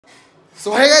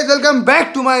सो है guys, welcome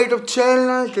back to my YouTube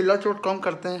channel. चिल्ला चोट कम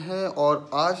करते हैं और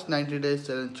आज 90 डेज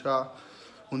चैलेंज का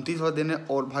 29वां दिन है।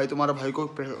 और भाई तुम्हारा भाई को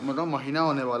मतलब महीना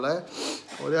होने वाला है।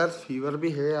 और यार फीवर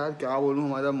भी है यार, क्या बोलूँ,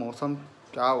 हमारा मौसम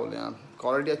क्या बोले यार,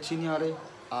 क्वालिटी अच्छी नहीं आ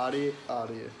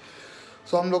रही है।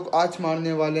 सो हम लोग आज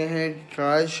मारने वाले हैं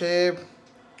ट्राइसेप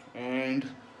एंड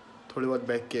थोड़ी बहुत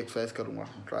बैक की एक्सरसाइज करूँगा।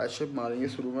 ट्राइसेप मारेंगे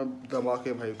शुरू में दबा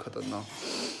के भाई, खतरनाक।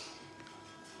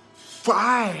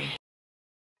 Fight.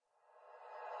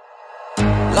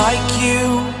 Like you,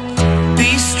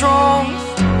 be strong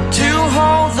to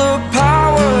hold the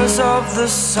powers of the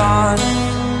sun.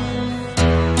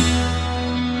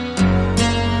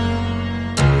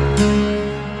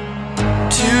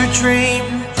 To dream,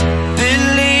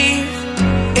 believe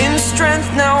in strength.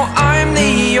 Now I'm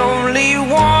the only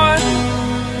one,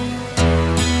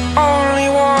 only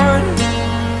one.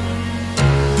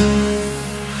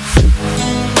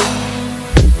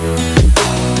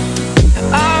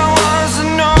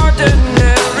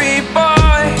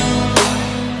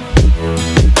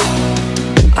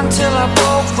 Until I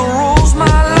broke the rules,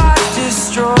 my life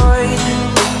destroyed.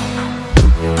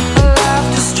 A life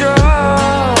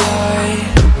destroyed.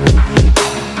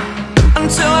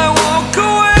 Until I walk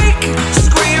awake,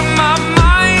 scream my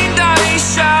mind, I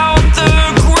shout, the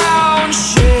ground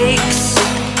shakes.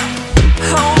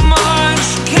 How much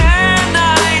can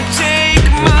I take?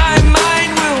 My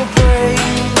mind will break.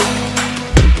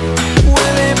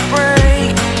 Will it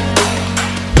break?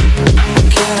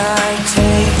 Can I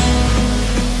take?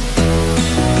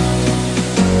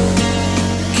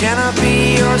 Can I be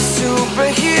your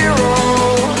superhero?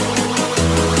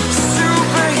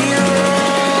 Superhero.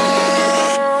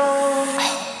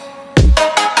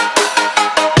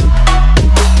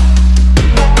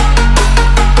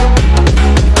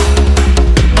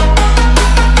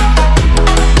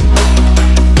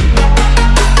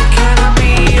 Can I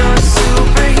be your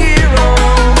superhero?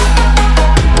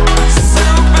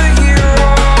 Superhero.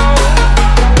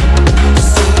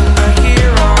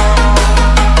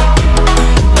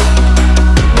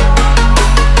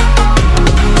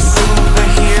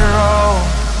 Superhero.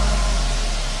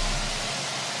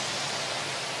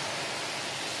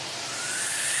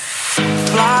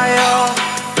 Fly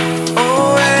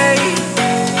away.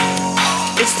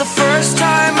 It's the first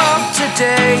time of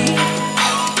today.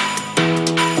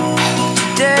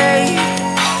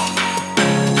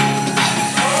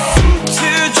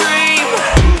 To dream,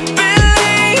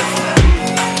 believe.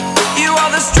 You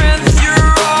are the strength,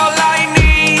 you're all I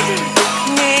need.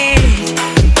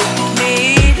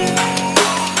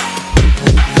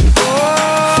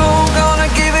 Oh, gonna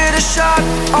give it a shot.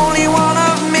 Only one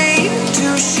of me to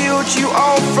shield you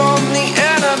all from the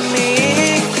enemy.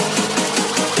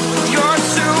 You're a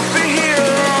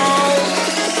superhero.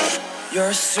 You're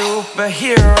a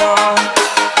superhero.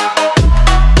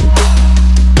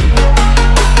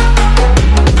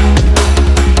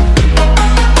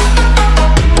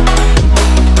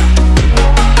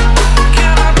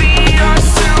 Can I be your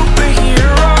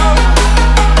superhero?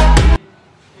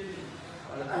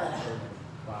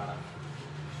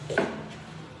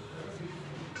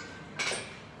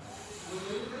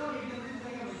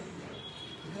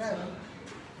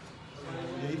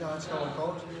 यही था आज का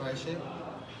workout. Tricep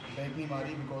back नहीं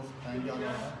मारी because time ज़्यादा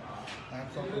होता है।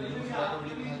 Apps of video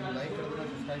like कर देना,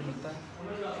 सब्सक्राइब मिलता है।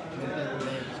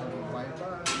 Bye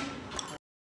bye.